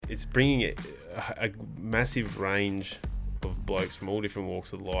it's bringing a massive range of blokes from all different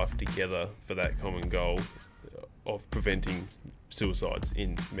walks of life together for that common goal of preventing suicides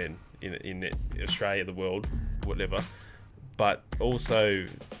in men in Australia, the world, whatever. But also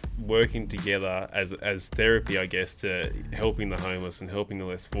working together as therapy, I guess, to helping the homeless and helping the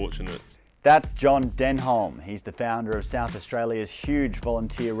less fortunate. That's John Denholm. He's the founder of South Australia's huge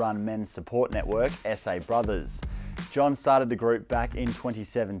volunteer-run men's support network, SA Brothers. John started the group back in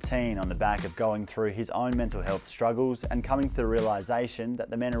 2017 on the back of going through his own mental health struggles and coming to the realisation that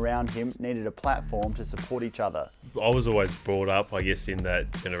the men around him needed a platform to support each other. I was always brought up, I guess, in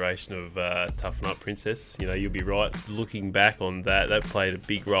that generation of toughen up princess. You know, you'll be right. Looking back on that, that played a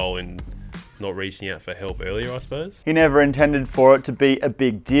big role in not reaching out for help earlier, I suppose. He never intended for it to be a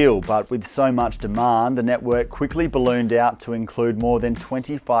big deal, but with so much demand, the network quickly ballooned out to include more than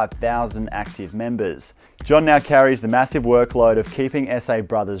 25,000 active members. John now carries the massive workload of keeping SA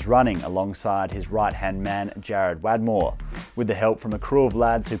Brothers running alongside his right-hand man, Jarrad Wadmore, with the help from a crew of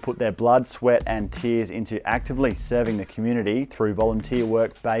lads who put their blood, sweat and tears into actively serving the community through volunteer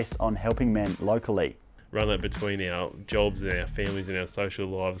work based on helping men locally. Run it between our jobs and our families and our social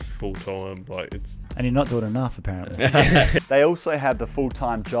lives full time. And you're not doing enough, apparently. They also have the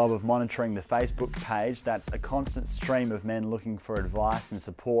full-time job of monitoring the Facebook page. That's a constant stream of men looking for advice and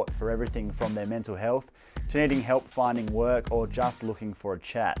support for everything from their mental health to needing help finding work or just looking for a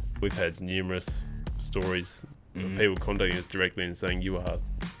chat. We've had numerous stories of people contacting us directly and saying,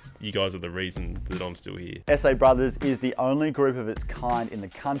 you guys are the reason that I'm still here. SA Brothers is the only group of its kind in the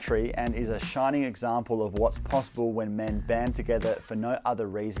country and is a shining example of what's possible when men band together for no other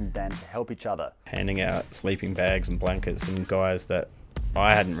reason than to help each other. Handing out sleeping bags and blankets and guys that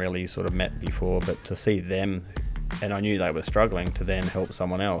I hadn't really sort of met before, but to see them, and I knew they were struggling, to then help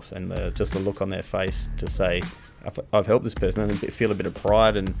someone else, and just the look on their face to say, I've helped this person, and feel a bit of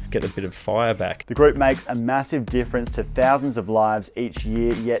pride and get a bit of fire back. The group makes a massive difference to thousands of lives each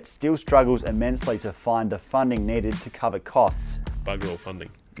year, yet still struggles immensely to find the funding needed to cover costs. Bugger all funding.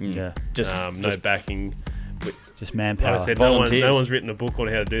 Yeah. No backing. Just manpower. Like I said, no one's written a book on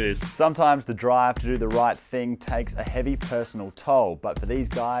how to do this. Sometimes the drive to do the right thing takes a heavy personal toll, but for these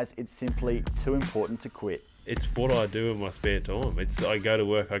guys, it's simply too important to quit. It's what I do in my spare time. I go to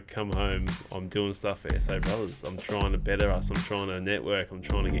work, I come home, I'm doing stuff for SA Brothers. I'm trying to better us, I'm trying to network, I'm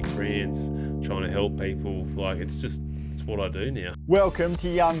trying to get grants, trying to help people. It's what I do now. Welcome to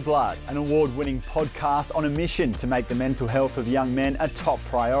Young Blood, an award-winning podcast on a mission to make the mental health of young men a top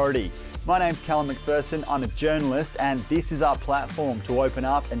priority. My name's Callum McPherson, I'm a journalist, and this is our platform to open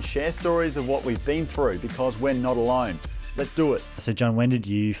up and share stories of what we've been through because we're not alone. Let's do it. So John, when did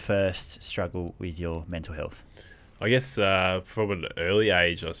you first struggle with your mental health? I guess from an early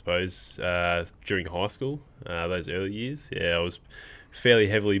age, I suppose, during high school, those early years. Yeah, I was fairly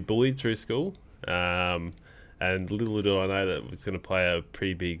heavily bullied through school. And little did I know that it was going to play a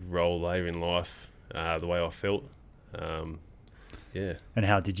pretty big role later in life, the way I felt. Yeah. And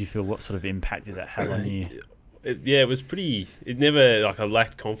how did you feel? What sort of impact did that have on you? It was pretty... It never... I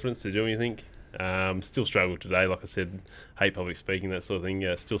lacked confidence to do anything. Still struggle today, like I said, hate public speaking, that sort of thing.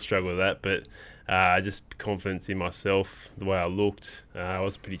 Still struggle with that, but just confidence in myself, the way I looked. I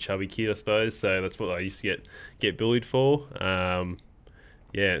was a pretty chubby kid, I suppose, so that's what I used to get bullied for.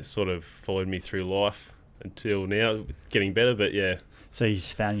 It sort of followed me through life until now, getting better, but yeah. So you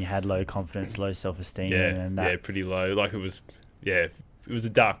just found you had low confidence, low self-esteem, and that... Yeah, pretty low. It was a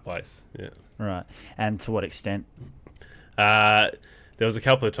dark place. Yeah. Right, and to what extent? There was a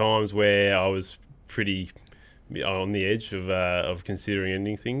couple of times where I was pretty on the edge of considering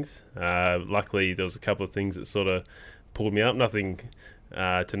ending things. Luckily, there was a couple of things that sort of pulled me up. Nothing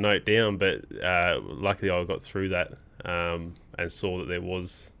to note down, but luckily I got through that and saw that there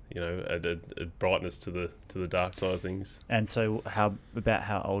was, a brightness to the dark side of things. And so, how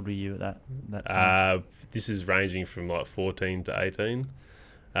old were you at that time? This is ranging from 14 to 18.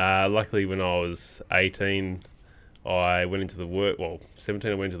 Luckily, when I was 18. I went into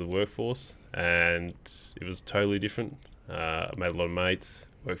 17 I went into the workforce, and it was totally different. I made a lot of mates,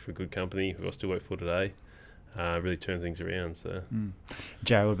 worked for a good company who I still work for today, really turned things around. So,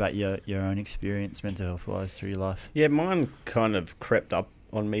 Jarrad, what about your own experience mental health wise through your life? Yeah, mine kind of crept up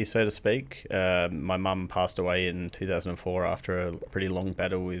on me, so to speak. My mum passed away in 2004 after a pretty long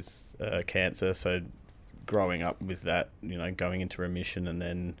battle with cancer, so growing up with that, going into remission and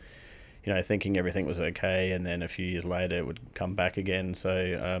then thinking everything was okay, and then a few years later it would come back again.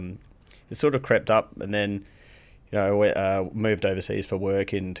 So it sort of crept up, and then moved overseas for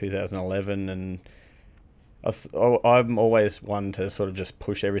work in 2011, and I'm always one to sort of just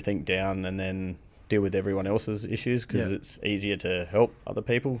push everything down and then deal with everyone else's issues because it's easier to help other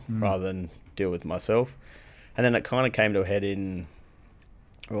people rather than deal with myself. And then it kind of came to a head in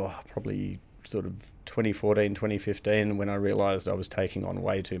probably sort of 2014, 2015 when I realised I was taking on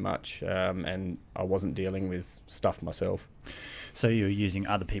way too much and I wasn't dealing with stuff myself. So you were using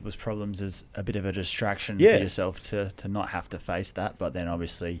other people's problems as a bit of a distraction for yourself to not have to face that, but then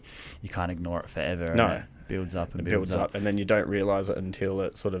obviously you can't ignore it forever. No. And it builds up and builds up. And then you don't realise it until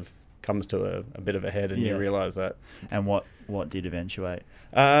it sort of comes to a bit of a head and you realise that. And what did eventuate?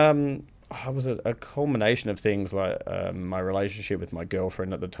 It was a culmination of things like my relationship with my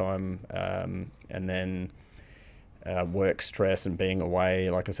girlfriend at the time, and then work stress and being away.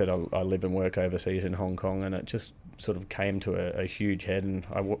 Like I said, I live and work overseas in Hong Kong, and it just sort of came to a huge head. And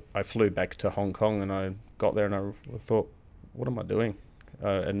I flew back to Hong Kong, and I got there and I thought, what am I doing?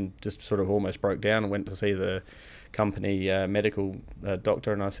 And just sort of almost broke down and went to see the company medical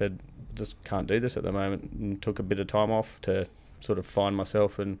doctor, and I said, just can't do this at the moment, and took a bit of time off to sort of find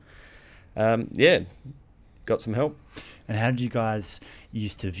myself and got some help. And how did you guys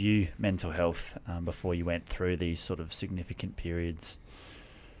used to view mental health before you went through these sort of significant periods?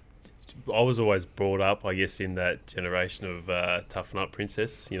 I was always brought up, I guess, in that generation of toughen up,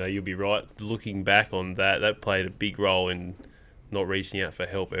 princess. You know, you'll be right. Looking back on that played a big role in not reaching out for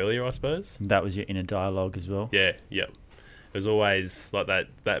help earlier, I suppose. That was your inner dialogue as well? Yeah. It was always like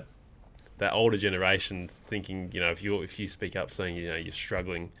that older generation thinking, you know, if you speak up saying, you know, you're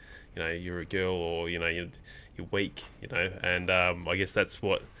struggling, you know, you're a girl, or, you know, you're weak, you know, and I guess that's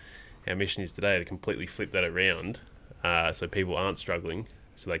what our mission is today, to completely flip that around, so people aren't struggling,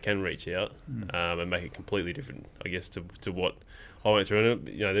 so they can reach out and make it completely different, I guess, to what I went through. And,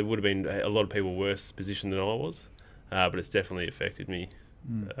 you know, there would have been a lot of people worse positioned than I was, but it's definitely affected me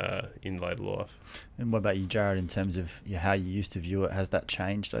in later life. And what about you, Jarrad, in terms of how you used to view it? Has that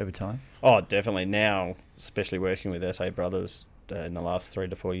changed over time? Oh, definitely. Now, especially working with SA Brothers in the last 3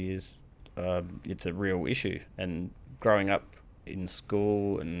 to 4 years, it's a real issue. And growing up in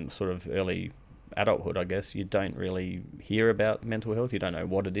school and sort of early adulthood, I guess, you don't really hear about mental health. You don't know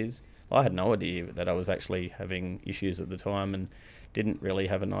what it is. I had no idea that I was actually having issues at the time and didn't really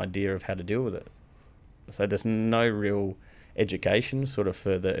have an idea of how to deal with it. So there's no real education sort of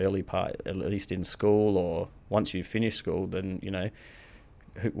for the early part, at least in school, or once you finish school, then, you know,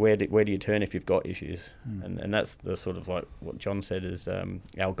 where do you turn if you've got issues? And that's the sort of like what John said is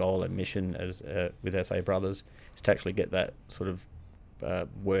our goal and mission as with SA Brothers is to actually get that sort of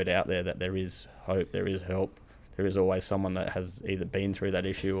word out there that there is hope, there is help, there is always someone that has either been through that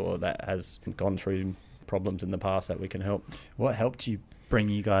issue or that has gone through problems in the past that we can help. What helped you bring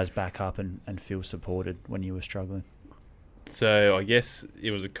you guys back up and feel supported when you were struggling? So I guess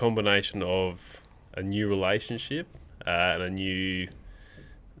it was a combination of a new relationship and a new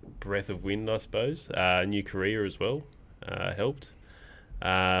breath of wind, I suppose. A new career as well helped.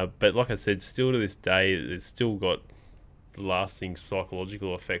 But like I said, still to this day, it's still got lasting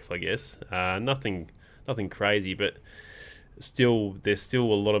psychological effects, I guess. Nothing crazy, but still, there's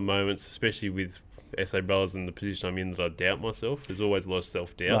still a lot of moments, especially with SA Brothers and the position I'm in, that I doubt myself. There's always a lot of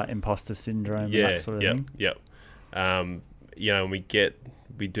self-doubt. Like imposter syndrome and that sort of thing? Yeah. You know, and we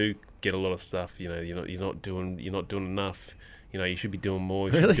do get a lot of stuff, you know, you're not doing enough. You know, you should be doing more.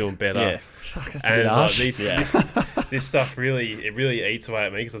 You should be doing better. Yeah. Fuck, that's a and bit harsh. this stuff really eats away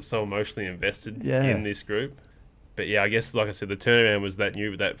at me because I'm so emotionally invested in this group. But yeah, I guess, like I said, the turnaround was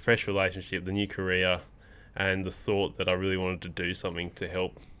that fresh relationship, the new career, and the thought that I really wanted to do something to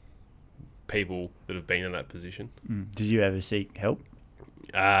help people that have been in that position. Did you ever seek help?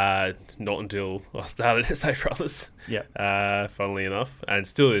 Not until I started SA Brothers. Yeah. Funnily enough, and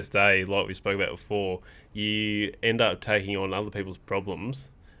still to this day, like we spoke about before, you end up taking on other people's problems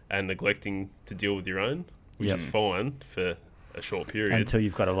and neglecting to deal with your own, which is fine for a short period until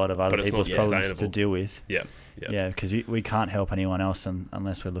you've got a lot of other people's problems to deal with. Yeah, because we can't help anyone else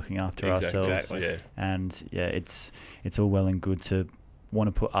unless we're looking after ourselves. Exactly. Yeah. And it's all well and good to want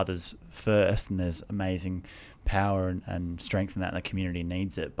to put others first, and there's amazing power and strength in that, and the community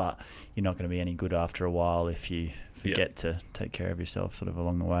needs it, but you're not going to be any good after a while if you forget to take care of yourself sort of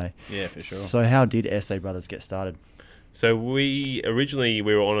along the way. Yeah, for sure. So how did SA Brothers get started? So we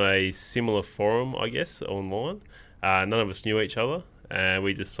were on a similar forum, I guess, online. None of us knew each other, and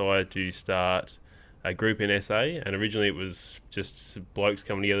we decided to start a group in SA, and originally it was just blokes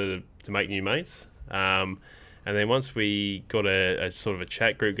coming together to make new mates. And then once we got a sort of a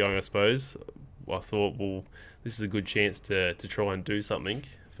chat group going, I suppose, I thought, well, this is a good chance to try and do something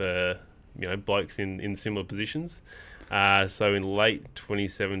for, you know, blokes in similar positions. So in late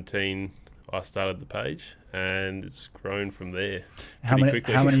 2017, I started the page, and it's grown from there. How pretty many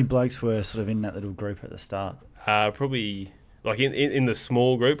quickly. how many blokes were sort of in that little group at the start? Probably like in the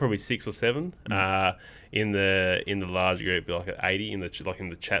small group, probably 6 or 7. In the large group, like at 80 in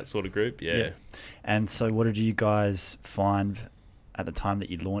the chat sort of group. Yeah. And so, what did you guys find at the time that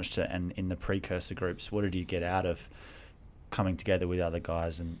you launched it, and in the precursor groups? What did you get out of coming together with other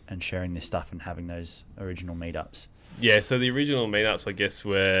guys and sharing this stuff and having those original meetups? Yeah, so the original meetups, I guess,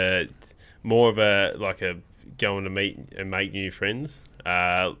 were more of a going to meet and make new friends.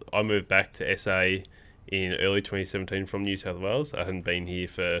 I moved back to SA in early 2017 from New South Wales. I hadn't been here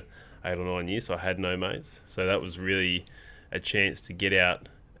for 8 or 9 years, so I had no mates. So that was really a chance to get out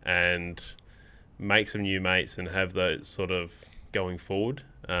and make some new mates and have those sort of going forward,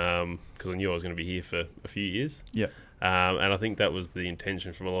 because I knew I was going to be here for a few years. Yeah. And I think that was the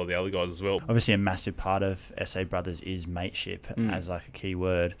intention from a lot of the other guys as well. Obviously, a massive part of SA Brothers is mateship as like a key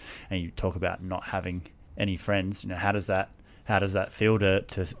word. And you talk about not having any friends. You know, how does that feel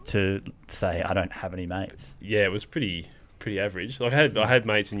to say I don't have any mates? Yeah, it was pretty average. Like I had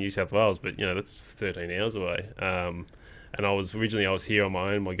mates in New South Wales, but that's 13 hours away. And I was here on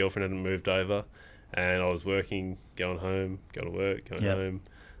my own. My girlfriend hadn't moved over, and I was working, going home, going to work, going home.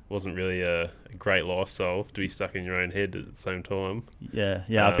 Wasn't really a great lifestyle to be stuck in your own head at the same time. Yeah.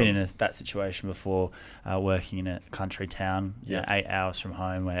 I've been in that situation before, working in a country town, 8 hours from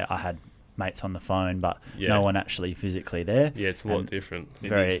home, where I had mates on the phone, but no one actually physically there. Yeah, it's a lot different.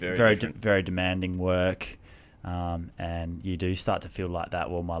 Very different. very demanding work, and you do start to feel like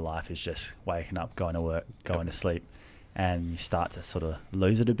that. Well, my life is just waking up, going to work, going to sleep, and you start to sort of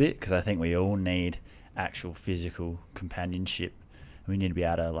lose it a bit, because I think we all need actual physical companionship. We need to be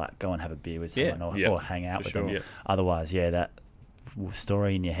able to go and have a beer with someone or hang out with them. Yeah. Otherwise, that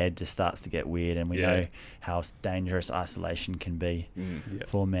story in your head just starts to get weird, and we know how dangerous isolation can be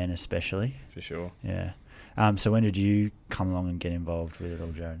for men especially. For sure. Yeah. So when did you come along and get involved with it all,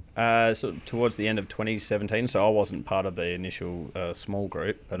 Jarrad? So towards the end of 2017, so I wasn't part of the initial small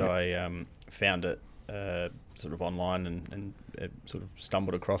group, but I found it sort of online and sort of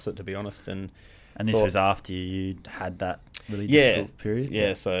stumbled across it, to be honest. And this was after you had that really difficult period?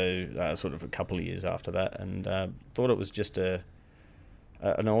 Yeah, so sort of a couple of years after that, and thought it was just an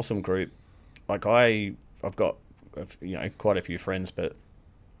awesome group. Like I've got quite a few friends, but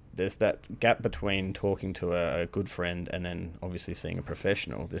there's that gap between talking to a good friend and then obviously seeing a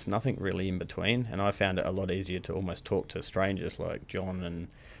professional. There's nothing really in between, and I found it a lot easier to almost talk to strangers like John and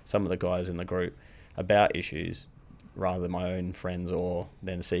some of the guys in the group about issues, rather than my own friends, or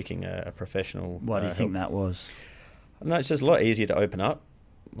then seeking a professional. Why do you think that was? No, it's just a lot easier to open up.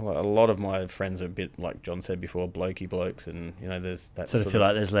 A lot of my friends are a bit, like John said before, blokey blokes, and there's that sort of feel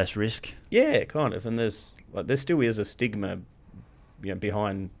like there's less risk. Yeah, kind of, and there still is a stigma,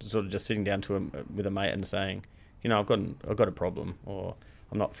 behind sort of just sitting down with a mate and saying, I've got a problem, or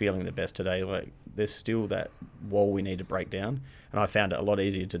I'm not feeling the best today. Like, there's still that wall we need to break down, and I found it a lot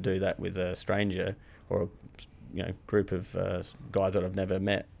easier to do that with a stranger or a group of guys that I've never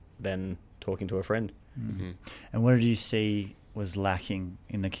met than talking to a friend. Mm-hmm. And what did you see was lacking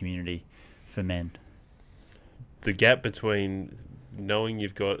in the community for men? The gap between knowing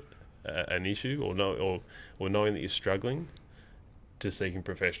you've got an issue, or knowing that you're struggling, to seeking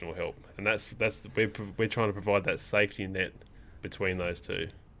professional help, and that's we're trying to provide that safety net between those two.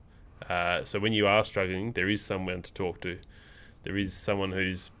 So when you are struggling, there is someone to talk to. There is someone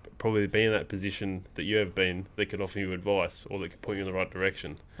who's probably been in that position that you have been, that can offer you advice or that can point you in the right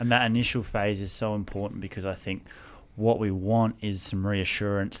direction. And that initial phase is so important, because I think what we want is some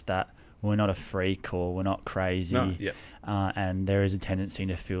reassurance that we're not a freak or we're not crazy. No. Yeah. And there is a tendency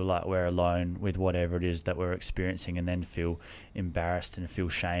to feel like we're alone with whatever it is that we're experiencing, and then feel embarrassed and feel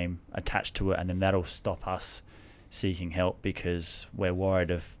shame attached to it. And then that'll stop us seeking help, because we're worried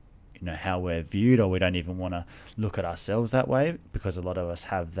of how we're viewed, or we don't even want to look at ourselves that way, because a lot of us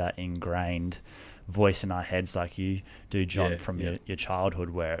have that ingrained voice in our heads, like you do, John, from your childhood,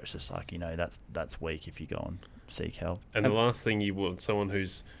 where it's just like, that's weak if you go and seek help. And the last thing you want, someone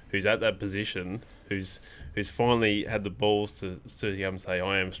who's at that position, who's finally had the balls to come and say,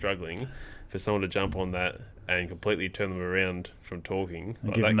 I am struggling, for someone to jump on that and completely turn them around from talking.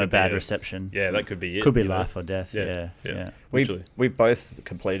 And give them a bad reception. Yeah, that could be it. Could be life or death. Yeah. We've both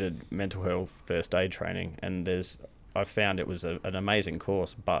completed mental health first aid training, and I found it was an amazing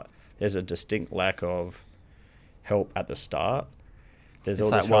course, but there's a distinct lack of help at the start. There's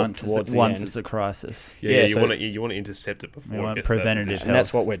it's all like this once it's a crisis. Yeah, you want to intercept it before. You want it gets preventative that and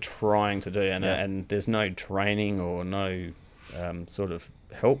that's what we're trying to do. And Yeah. and there's no training or no sort of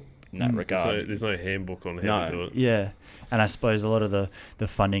help in that regard. There's no handbook on how to do it. Yeah. And I suppose a lot of the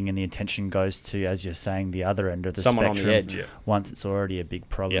funding and the attention goes to, as you're saying, the other end of the Someone spectrum. on the edge. Yeah. Once it's already a big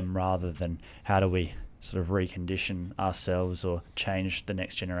problem, rather than how do we sort of recondition ourselves or change the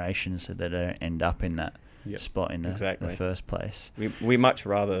next generation so they don't end up in that spot in the first place. We much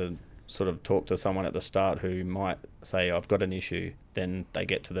rather sort of talk to someone at the start who might say, I've got an issue, then they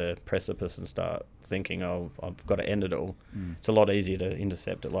get to the precipice and start thinking, oh, I've got to end it all. It's a lot easier to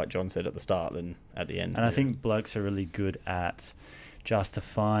intercept it, like John said, at the start than at the end. And I think blokes are really good at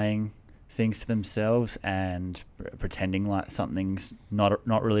justifying things to themselves and pretending like something's not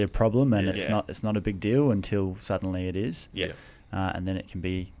really a problem, and it's not a big deal until suddenly it is. And then it can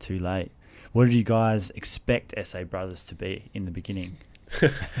be too late. What did you guys expect SA Brothers to be in the beginning?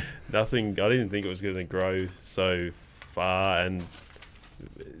 Nothing. I didn't think it was going to grow so far, and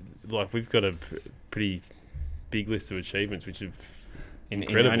like we've got a pretty big list of achievements, which is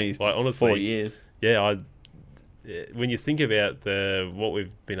incredible. In only like honestly, 4 years. Yeah, when you think about what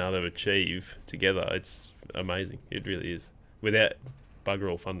we've been able to achieve together, it's amazing. It really is. Without bugger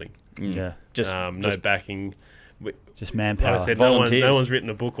all funding. Yeah, no backing. Just manpower. Like I said, no one's written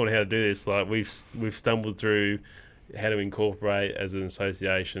a book on how to do this. Like we've stumbled through how to incorporate as an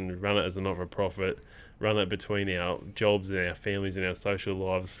association, run it as a not-for-profit, run it between our jobs and our families and our social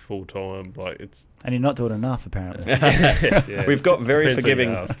lives full time. And you're not doing enough, apparently. Yeah. We've got very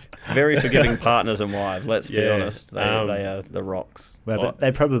forgiving partners and wives. Let's be honest, they are the rocks. Well, but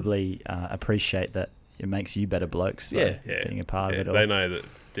they probably appreciate that it makes you better blokes. So being a part of it all. They know that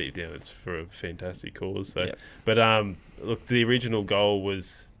deep down it's for a fantastic cause. So, but look, the original goal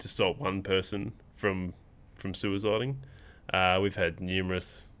was to stop one person from suiciding. We've had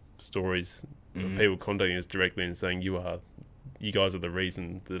numerous stories of people contacting us directly and saying you guys are the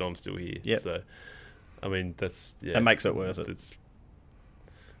reason that I'm still here. So I mean that makes it worth it.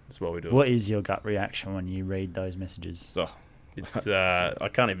 That's what we do. What is your gut reaction when you read those messages? It's I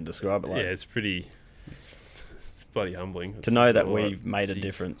can't even describe it. It's bloody humbling to know that we've made a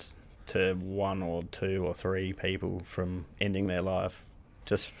difference to one or two or three people from ending their life.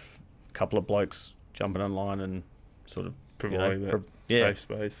 Just a couple of blokes jumping online and sort of providing that safe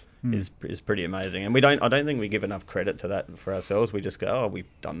space is pretty amazing. And I don't think we give enough credit to that for ourselves. We just go, oh, we've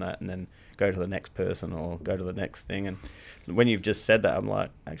done that, and then go to the next person or go to the next thing. And when you've just said that, I'm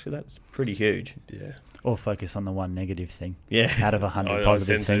like, actually, that's pretty huge. Yeah. Or focus on the one negative thing. Yeah. Out of 100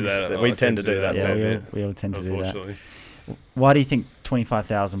 positive things. We tend to do that. Yeah, we all tend to do that. Why do you think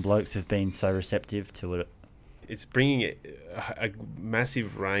 25,000 blokes have been so receptive to it? It's bringing a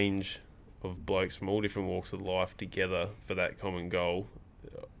massive range of blokes from all different walks of life together for that common goal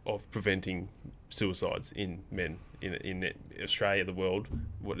of preventing suicides in men in Australia, the world,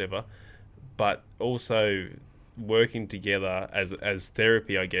 whatever, but also working together as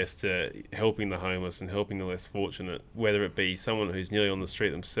therapy, I guess, to helping the homeless and helping the less fortunate, whether it be someone who's nearly on the street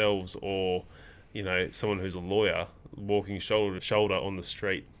themselves or, someone who's a lawyer walking shoulder to shoulder on the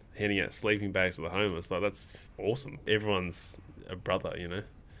street, handing out sleeping bags to the homeless. Like, that's awesome. Everyone's a brother,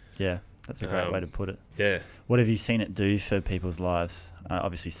 Yeah, that's a great way to put it. Yeah. What have you seen it do for people's lives?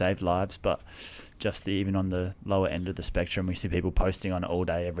 Obviously saved lives, but just even on the lower end of the spectrum, we see people posting on it all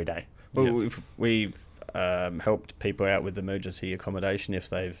day, every day. Well, we've helped people out with emergency accommodation if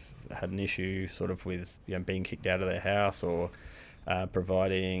they've had an issue sort of with being kicked out of their house, or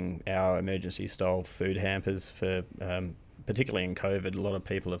providing our emergency style food hampers for particularly in COVID. A lot of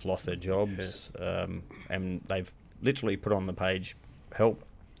people have lost their jobs, and they've literally put on the page, help,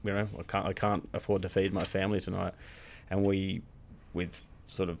 I can't afford to feed my family tonight, and with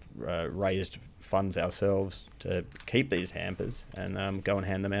sort of raised funds ourselves to keep these hampers and go and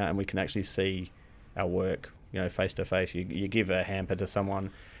hand them out, and we can actually see our work, face to face. You give a hamper to someone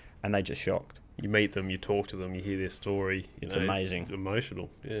and they're just shocked. You meet them, you talk to them, you hear their story. It's amazing. It's emotional,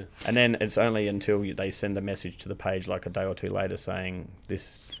 yeah. And then it's only until they send a message to the page like a day or two later saying,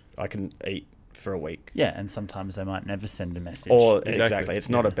 I can eat for a week. Yeah, and sometimes they might never send a message. Or exactly. It's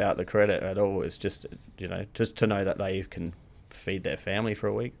not about the credit at all. It's just, just to know that they can feed their family for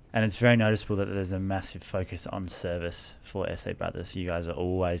a week. And it's very noticeable that there's a massive focus on service for SA Brothers. You guys are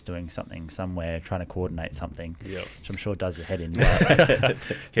always doing something somewhere, trying to coordinate something, which I'm sure does your head in. The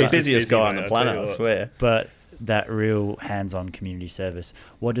busiest guy on the planet, I swear. But that real hands-on community service,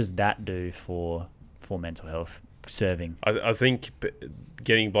 what does that do for mental health, serving? I think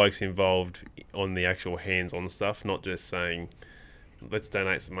getting blokes involved on the actual hands-on stuff, not just saying, let's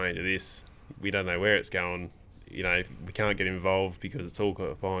donate some money to this. We don't know where it's going. We can't get involved because it's all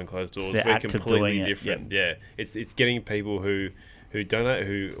behind closed doors. We're completely different. Yeah. It's getting people who donate,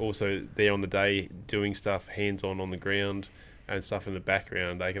 who also they're on the day doing stuff hands on the ground, and stuff in the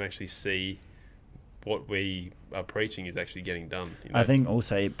background, they can actually see what we are preaching is actually getting done. You know? I think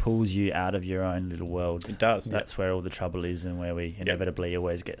also it pulls you out of your own little world. It does. That's where all the trouble is, and where we inevitably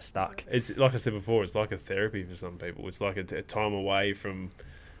always get stuck. It's like I said before, it's like a therapy for some people. It's like a time away from,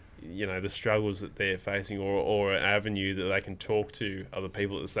 you know, the struggles that they're facing, or an avenue that they can talk to other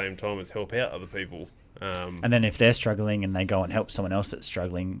people at the same time as help out other people. And then if they're struggling and they go and help someone else that's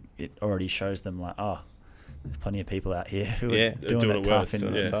struggling, it already shows them like, oh, there's plenty of people out here who are doing it tough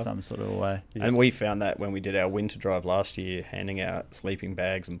in some sort of a way. Yeah. And we found that when we did our winter drive last year, handing out sleeping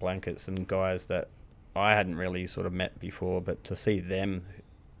bags and blankets, and guys that I hadn't really sort of met before, but to see them,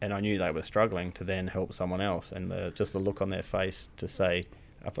 and I knew they were struggling, to then help someone else, and just the look on their face to say,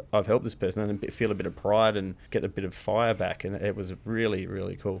 I've helped this person, and feel a bit of pride and get a bit of fire back, and it was really,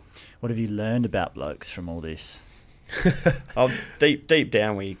 really cool. What have you learned about blokes from all this? Deep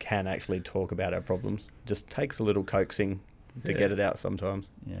down, we can actually talk about our problems. Just takes a little coaxing to get it out sometimes.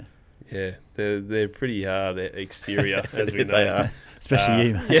 Yeah, they're pretty hard exterior, as we know. They are. Especially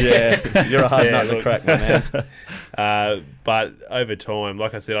you, man. Yeah, you're a hard nut to crack, my man. But over time,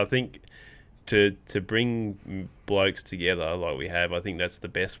 like I said, I think to bring blokes together like we have, I think that's the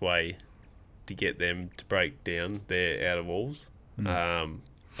best way to get them to break down their outer walls.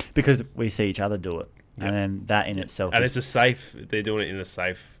 Because we see each other do it. And then that in itself, and they're doing it in a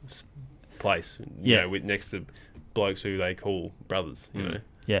safe place, you know, next to blokes who they call brothers, you know.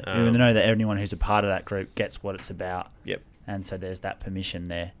 Yeah, even know that anyone who's a part of that group gets what it's about. Yep. And so there's that permission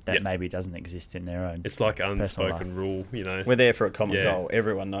there that maybe doesn't exist in their own. It's like unspoken rule, you know. We're there for a common goal.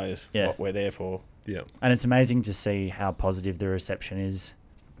 Everyone knows what we're there for. Yeah. And it's amazing to see how positive the reception is.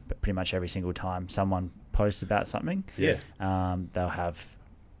 But pretty much every single time someone posts about something, they'll have,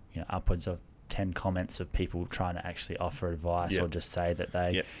 you know, upwards of 10 comments of people trying to actually offer advice or just say that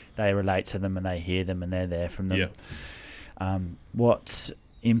they relate to them and they hear them and they're there from them. What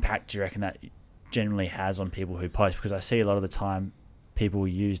impact do you reckon that generally has on people who post? Because I see a lot of the time people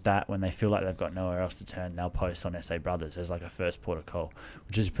use that when they feel like they've got nowhere else to turn, they'll post on SA Brothers as like a first port of call,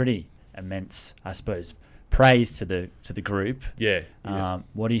 which is pretty immense, I suppose, praise to the group.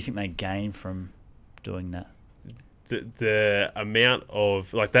 What do you think they gain from doing that? The amount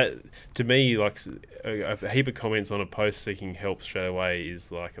of like that, to me, like a heap of comments on a post seeking help straight away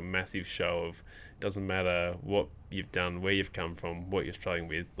is like a massive show of, doesn't matter what you've done, where you've come from, what you're struggling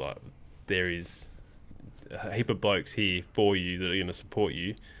with, like there is a heap of blokes here for you that are going to support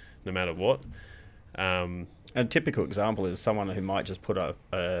you no matter what. A typical example is someone who might just put a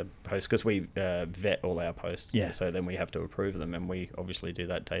post, because we vet all our posts, so then we have to approve them, and we obviously do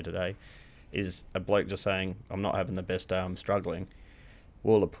that day to day. Is a bloke just saying, I'm not having the best day, I'm struggling,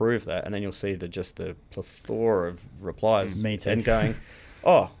 we'll approve that, and then you'll see just the plethora of replies. Me too. And going,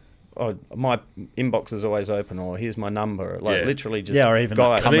 oh, my inbox is always open, or here's my number. Like literally just or even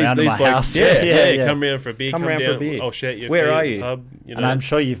guys. come around to my house. Come around for a beer. Come around for a beer. I'll shout you. Where are you? Pub, you know? And I'm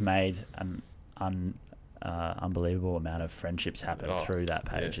sure you've made an unbelievable amount of friendships happen through that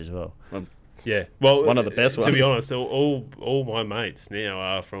page as well. Yeah, well, one of the best ones. To be honest, all my mates now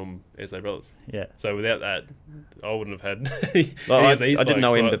are from SA Brothers. Yeah. So without that, I wouldn't have had I these didn't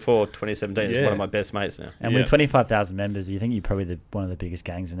know him like, before 2017. He's one of my best mates now. And with 25,000 members, you think you're probably one of the biggest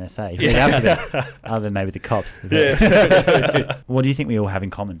gangs in SA. You have to be, other than maybe the cops. What do you think we all have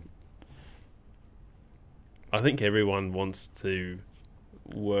in common? I think everyone wants to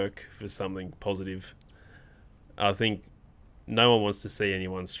work for something positive. I think no one wants to see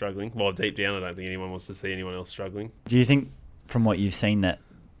anyone struggling. Well, deep down, I don't think anyone wants to see anyone else struggling. Do you think, from what you've seen, that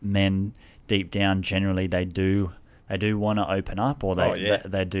men deep down generally they do want to open up, or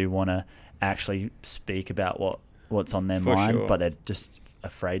they do want to actually speak about what's on their mind, but they're just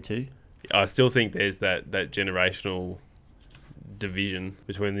afraid to? I still think there's that generational division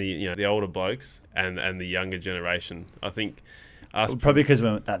between the older blokes and the younger generation. I think probably because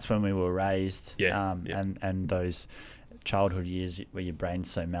that's when we were raised, and those childhood years where your brain's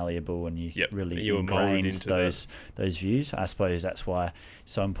so malleable and you really ingrains those views. I suppose that's why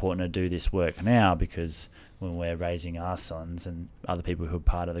it's so important to do this work now, because when we're raising our sons and other people who are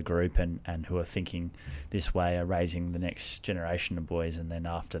part of the group and who are thinking this way are raising the next generation of boys, and then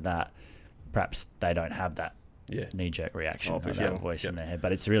after that perhaps they don't have that knee-jerk reaction or that voice in their head.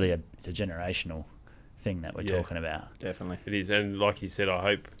 But it's really it's a generational thing that we're talking about. Definitely. It is. And like you said,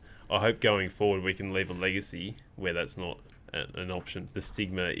 I hope going forward we can leave a legacy where that's not an option. The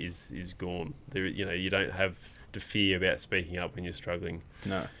stigma is gone. There, you don't have to fear about speaking up when you're struggling.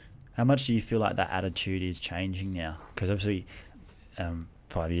 No. How much do you feel like that attitude is changing now? Because obviously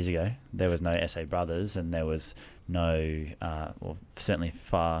 5 years ago there was no SA Brothers, and there was no, certainly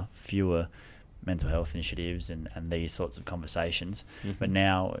far fewer mental health initiatives and these sorts of conversations. Mm-hmm. But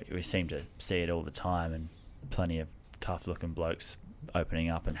now we seem to see it all the time, and plenty of tough looking blokes opening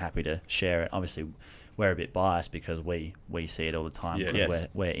up and happy to share it. Obviously we're a bit biased because we see it all the time because Yes.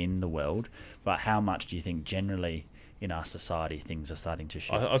 we're in the world. But how much do you think generally in our society things are starting to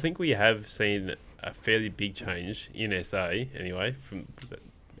shift? I think we have seen a fairly big change in SA anyway, from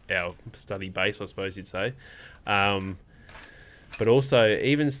our study base, I suppose you'd say. But also,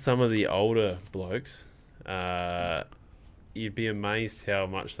 even some of the older blokes, you'd be amazed how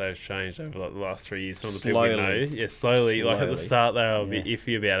much they've changed over like the last 3 years. Some of the people we know, slowly. Like at the start, they were a bit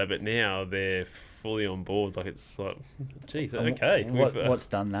iffy about it, but now they're fully on board. Like it's like, geez, okay. What's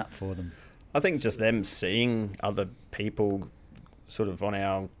done that for them? I think just them seeing other people sort of on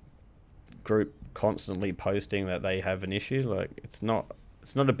our group constantly posting that they have an issue, like it's not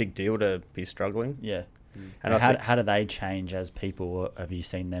a big deal to be struggling. Yeah. And how do they change as people? Have you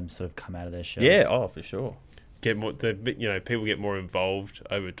seen them sort of come out of their shells? Yeah, for sure. Get more, people get more involved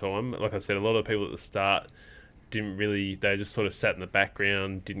over time. Like I said, a lot of people at the start they just sort of sat in the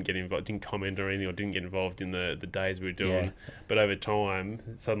background, didn't get involved, didn't comment or anything, or didn't get involved in the days we were doing. Yeah. But over time,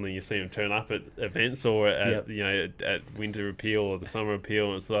 suddenly you see them turn up at events or at at winter appeal or the summer appeal,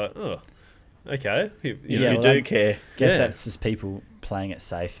 and it's like, oh, okay, you do care. Guess that's just people playing it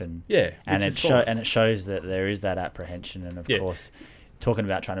safe and it shows that there is that apprehension, and of course, talking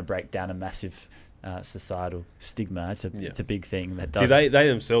about trying to break down a massive societal stigma, it's a big thing. That does. See, they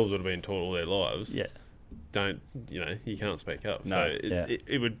themselves would have been taught all their lives. Yeah. You can't speak up. No. So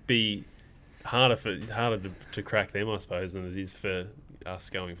it would be harder to crack them, I suppose, than it is for us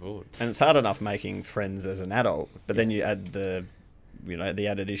going forward. And it's hard enough making friends as an adult, but then you add the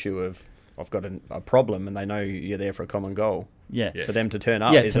added issue of I've got a problem, and they know you're there for a common goal. Yeah. For them to turn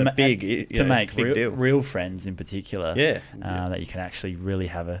up is a big make big deal. Real friends in particular. That you can actually really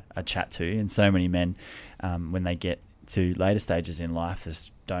have a chat to. And so many men, when they get to later stages in life,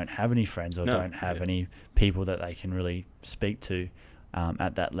 just don't have any friends or don't have any people that they can really speak to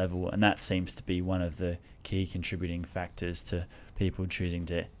at that level. And that seems to be one of the key contributing factors to people choosing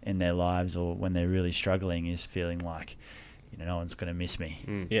to end their lives, or when they're really struggling, is feeling like, no one's going to miss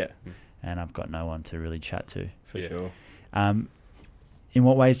me. And I've got no one to really chat to. For sure. In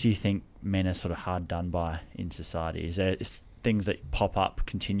what ways do you think men are sort of hard done by in society? Is there things that pop up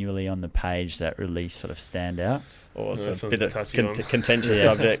continually on the page that really sort of stand out? Or it's a bit of contentious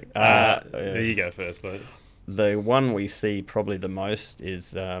subject. There you go first, mate. The one we see probably the most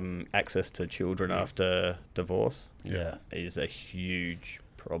is access to children after divorce. Is a huge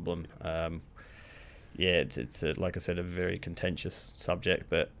problem. It's like I said, a very contentious subject,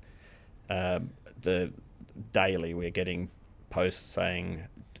 but the daily we're getting posts saying,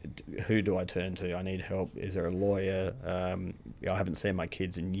 who do I turn to? I need help. Is there a lawyer? I haven't seen my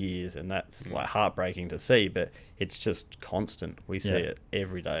kids in years, and that's like heartbreaking to see, but it's just constant. We see it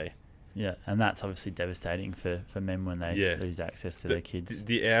every day. Yeah, and that's obviously devastating for men when they lose access to their kids.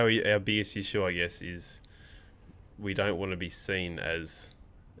 Our biggest issue, I guess, is we don't want to be seen as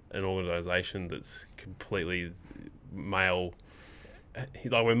an organisation that's completely male.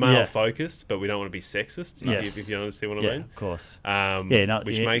 Like, we're male focused, but we don't want to be sexist. If you understand what I mean. Of course.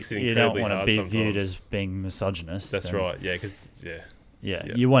 Which makes it incredibly hard. You don't want to be sometimes viewed as being misogynist. That's right. Yeah, because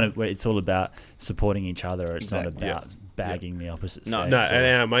you want to. It's all about supporting each other. It's not about bagging the opposite sex. No, and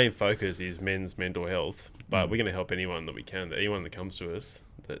our main focus is men's mental health. But we're going to help anyone that we can. Anyone that comes to us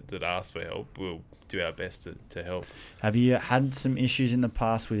that asks for help, we'll do our best to help. Have you had some issues in the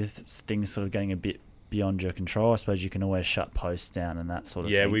past with things sort of getting a bit beyond your control? I suppose you can always shut posts down and that sort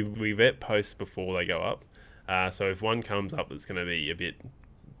of thing. Yeah, we vet posts before they go up. So if one comes up that's going to be a bit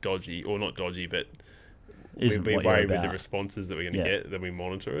dodgy, or not dodgy, but we worry with the responses that we're going to get, then we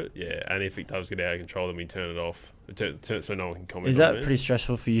monitor it. Yeah, and if it does get out of control, then we turn it off, so no one can comment. Is that pretty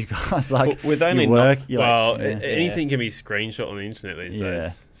stressful for you guys? Like, with only work, anything can be screenshot on the internet these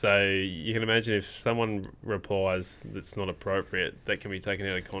days. So you can imagine if someone replies that's not appropriate, that can be taken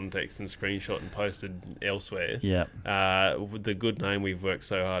out of context and screenshot and posted elsewhere. Yeah. The good name we've worked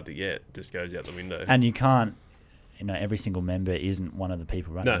so hard to get just goes out the window. And you can't. Every single member isn't one of the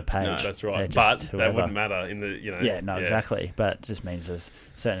people running the page. No, that's right. But that wouldn't matter in the, exactly. But it just means there's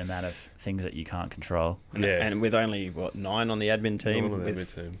a certain amount of things that you can't control. And with only, 9 on the admin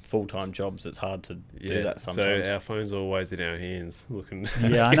team, full-time jobs, it's hard to do that sometimes. So our phone's always in our hands looking.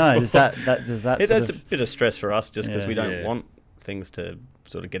 Yeah, I know. Does that that's a bit of stress for us, just because we don't want things to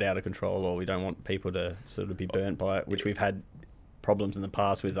sort of get out of control, or we don't want people to sort of be burnt by it, which we've had problems in the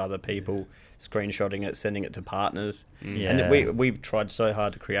past with other people screenshotting it, sending it to partners, and we've tried so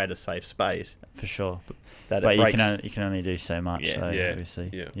hard to create a safe space for sure, but you can only do so much.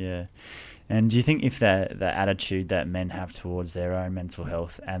 Obviously, And do you think if the attitude that men have towards their own mental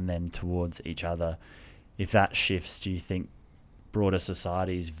health and then towards each other, if that shifts, do you think broader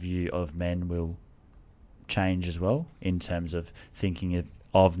society's view of men will change as well, in terms of thinking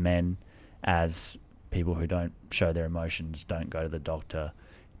of men as people who don't show their emotions, don't go to the doctor,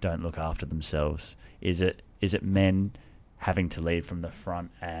 don't look after themselves? Is it men having to lead from the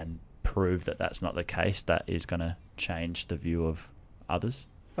front and prove that that's not the case that is going to change the view of others?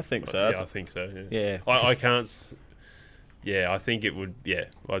 I think so. Yeah, I think so. Yeah. I can't. I think it would. Yeah.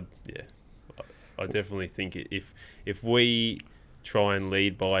 I definitely think if we try and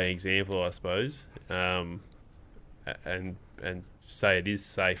lead by example, I suppose, and say it is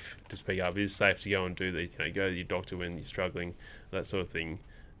safe to speak up, it is safe to go and do these. Go to your doctor when you're struggling, that sort of thing.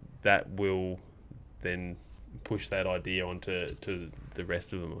 That will then push that idea onto the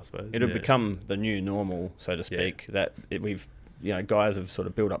rest of them, I suppose. It'll become the new normal, so to speak. That we've, guys have sort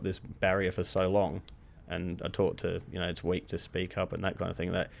of built up this barrier for so long, and are taught to, it's weak to speak up and that kind of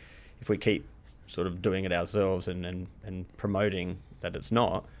thing. That if we keep sort of doing it ourselves and promoting that it's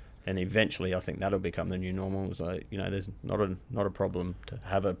not, and eventually I think that'll become the new normal. So there's not a problem to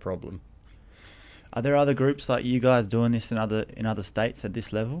have a problem. Are there other groups like you guys doing this in other states at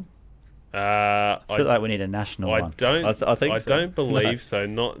this level? I feel like we need a national one. I think so. Don't believe so.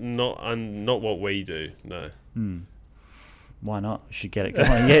 Not what we do. No. Why not? We should get it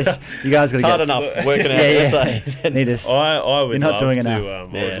going. Yes, you guys got to get hard enough working out. Need us. I would not love doing to. enough.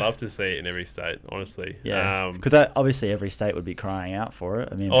 I would love to see it in every state. Honestly. Yeah. Because obviously every state would be crying out for it.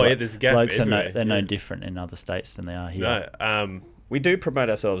 I mean, there's a gap blokes everywhere. they're no different in other states than they are here. No. We do promote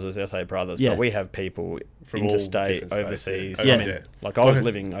ourselves as SA Brothers, but we have people from interstate, all overseas. States, I mean, I was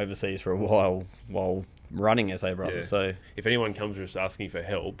living overseas for a while running SA Brothers. Yeah. So if anyone comes to us asking for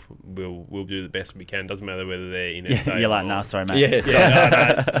help, we'll do the best we can. Doesn't matter whether they're in SA. You're like, nah, sorry, mate.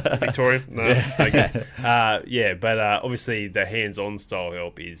 No, Victorian. No, okay. But obviously the hands-on style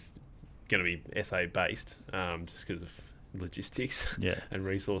help is going to be SA based, just because of logistics and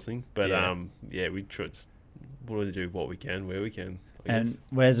resourcing. But we try to want to do what we can, where we can. And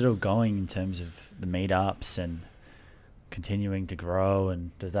where's it all going in terms of the meetups and continuing to grow,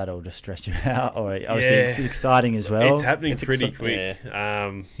 and does that all just stress you out? Or obviously it's exciting as well. It's happening pretty quick.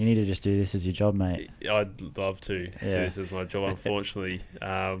 Yeah. You need to just do this as your job, mate. I'd love to do this as my job. Unfortunately,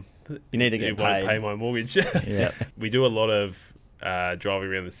 you need to get it won't pay my mortgage. We do a lot of driving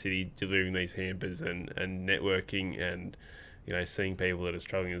around the city, delivering these hampers and networking and seeing people that are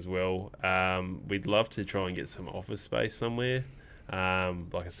struggling as well. We'd love to try and get some office space somewhere,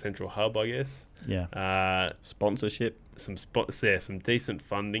 like a central hub, I guess. Sponsorship. Some decent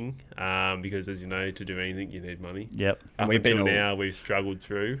funding, because as you know, to do anything you need money. Yep. And we've struggled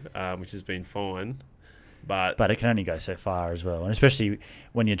through, which has been fine. But it can only go so far as well, and especially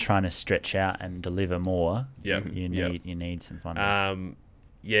when you're trying to stretch out and deliver more. You need some funding.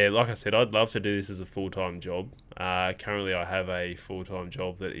 Like I said, I'd love to do this as a full-time job. Currently, I have a full-time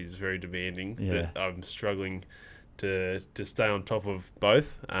job that is very demanding. That I'm struggling to stay on top of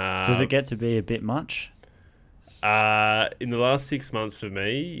both. Does it get to be a bit much? In the last 6 months for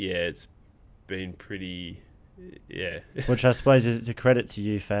me, it's been pretty. Which I suppose is a credit to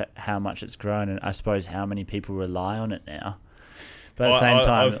you for how much it's grown, and I suppose how many people rely on it now. But at the same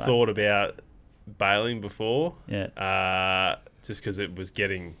time, I've thought about bailing before. Just because it was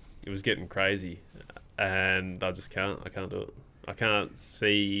getting crazy, and I just can't do it. I can't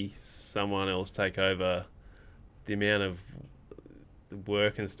see someone else take over the amount of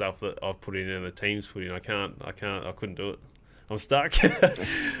work and stuff that I've put in and the team's put in. I couldn't do it. I'm stuck.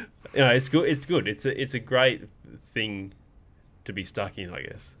 It's good. It's a great thing to be stuck in, I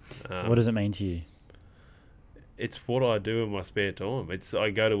guess. What does it mean to you? It's what I do in my spare time. I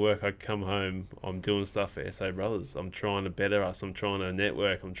go to work, I come home, I'm doing stuff for SA Brothers. I'm trying to better us. I'm trying to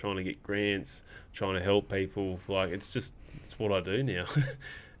network. I'm trying to get grants. Trying to help people. It's what I do now.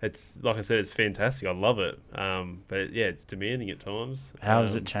 It's like I said, it's fantastic. I love it. But it's demanding at times. How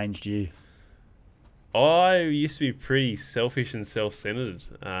has it changed you? I used to be pretty selfish and self-centered.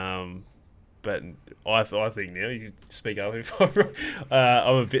 But I think now, you speak up if I'm wrong.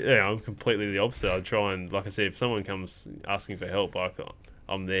 I'm a bit, I'm completely the opposite. I try and, like I said, if someone comes asking for help,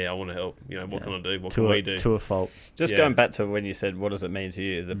 I'm there. I want to help. What can I do? What can we do? To a fault. Just going back to when you said, what does it mean to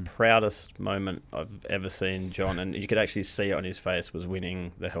you? The proudest moment I've ever seen John, and you could actually see it on his face, was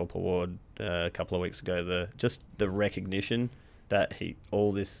winning the Help Award a couple of weeks ago. The recognition that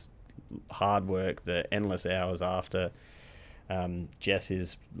all this hard work, the endless hours after, Jess,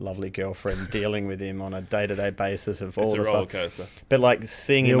 his lovely girlfriend, dealing with him on a day-to-day basis of all the stuff. It's a roller coaster. But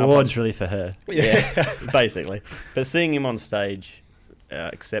seeing him, the award's really for her. Yeah, basically. But seeing him on stage,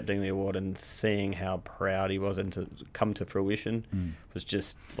 accepting the award and seeing how proud he was and to come to fruition was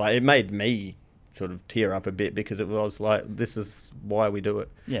just like, it made me sort of tear up a bit, because it was like, this is why we do it.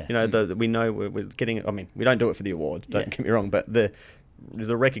 Yeah. You know, we know we're getting, I mean, we don't do it for the award, don't get me wrong, but the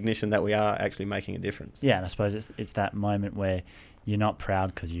recognition that we are actually making a difference. Yeah, and I suppose it's that moment where you're not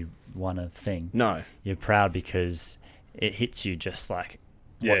proud because you won a thing. No. You're proud because it hits you just like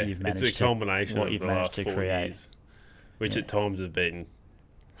what you've managed to... It's a culmination what of you've the managed last to 4 create. years, which at times have been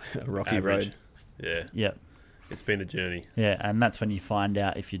A rocky average. road. Yeah. Yep. It's been a journey. Yeah, and that's when you find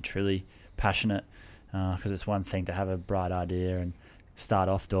out if you're truly passionate, because it's one thing to have a bright idea and start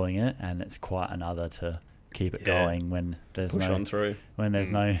off doing it, and it's quite another to keep it going when there's Push on through. when there's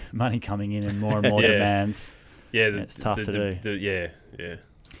no money coming in and more Yeah. demands. Yeah, It's tough to do. Yeah.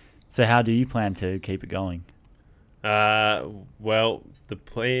 So how do you plan to keep it going? Well, the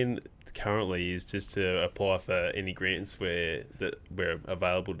plan currently is just to apply for any grants that we're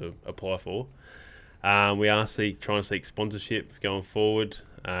available to apply for. We are trying to seek sponsorship going forward,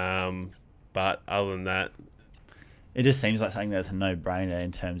 but other than that, It just seems like something that's a no-brainer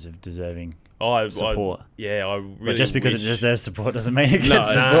in terms of deserving support. I really But just because wish... it deserves support doesn't mean it gets No,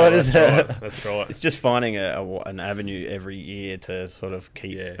 support, is it? That's right. It's just finding an avenue every year to sort of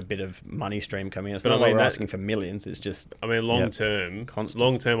keep a bit of money stream coming in. It's But not I like mean, we're that- asking for millions. It's just I mean, long term,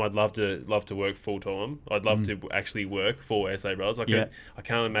 I'd love to work full time. I'd love to actually work for SA Brothers. I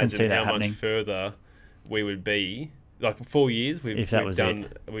can't imagine see that how happening. much further we would be. Like 4 years, we've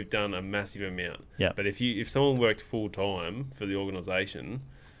done a massive amount. Yeah. But if someone worked full time for the organisation,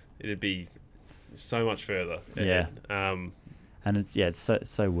 it'd be so much further. Yeah. ahead. And it's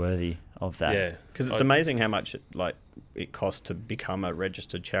so worthy of that. Yeah. because it's amazing how much it costs to become a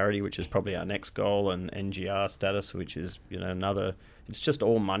registered charity, which is probably our next goal, and NGR status, which is another. It's just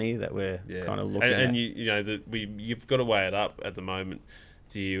all money that we're kind of looking at. And you've got to weigh it up at the moment.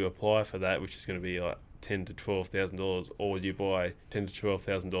 Do you apply for that, which is going to be like $10,000 to $12,000, or do you buy $10,000 to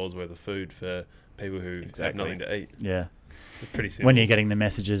 $12,000 worth of food for people who have nothing to eat? Yeah. It's pretty simple. When you're getting the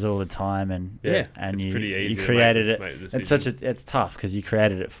messages all the time, and it's pretty easy you to created make the it. It's tough because you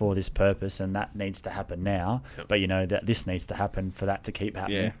created it for this purpose, and that needs to happen now. Yep. But you know that this needs to happen for that to keep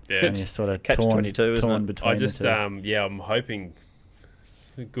happening. Yeah. And you're sort of Catch-22, isn't torn it? between I just the two. I'm hoping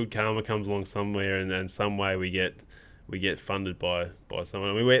good karma comes along somewhere, and some way we get funded by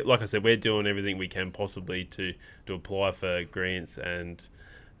someone. I mean, like I said, we're doing everything we can possibly to apply for grants and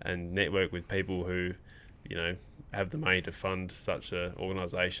network with people who have the money to fund such an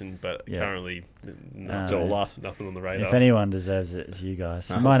organisation, but currently It's all us. nothing on the radar. If anyone deserves it, it's you guys.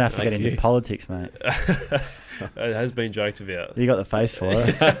 You might have to get into politics, mate. It has been joked about. You got the face for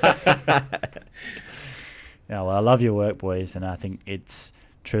it. Yeah, well, I love your work, boys, and I think it's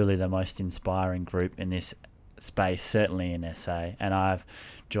truly the most inspiring group in this space, certainly in SA. And I've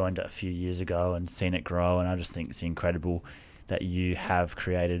joined it a few years ago and seen it grow, and I just think it's incredible that you have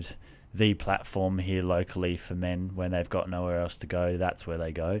created the platform here locally for men. When they've got nowhere else to go, that's where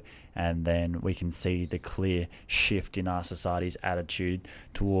they go. And then we can see the clear shift in our society's attitude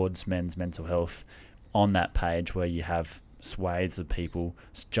towards men's mental health on that page, where you have swathes of people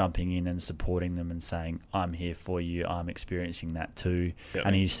jumping in and supporting them and saying, I'm here for you, I'm experiencing that too. Yep.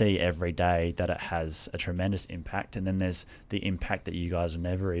 And you see every day that it has a tremendous impact. And then there's the impact that you guys will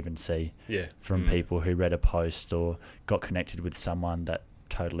never even see from people who read a post or got connected with someone that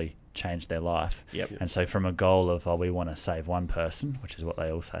totally changed their life. And so from a goal of we want to save one person, which is what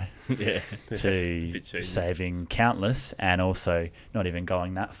they all say, to saving countless, and also not even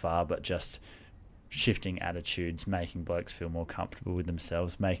going that far, but just shifting attitudes, making blokes feel more comfortable with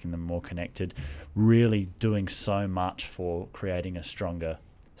themselves, making them more connected, really doing so much for creating a stronger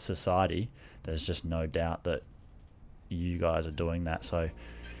society. There's just no doubt that you guys are doing that. So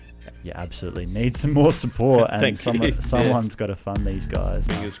you absolutely need some more support, and someone's got to fund these guys.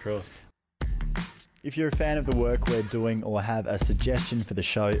 Fingers crossed. If you're a fan of the work we're doing or have a suggestion for the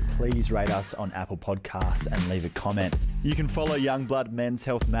show, please rate us on Apple Podcasts and leave a comment. You can follow Youngblood Men's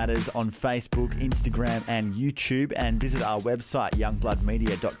Health Matters on Facebook, Instagram and YouTube, and visit our website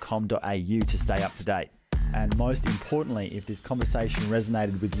youngbloodmedia.com.au to stay up to date. And most importantly, if this conversation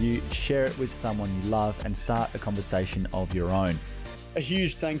resonated with you, share it with someone you love and start a conversation of your own. A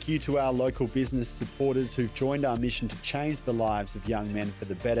huge thank you to our local business supporters who've joined our mission to change the lives of young men for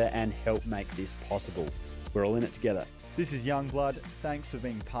the better and help make this possible. We're all in it together. This is Youngblood. Thanks for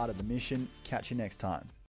being part of the mission. Catch you next time.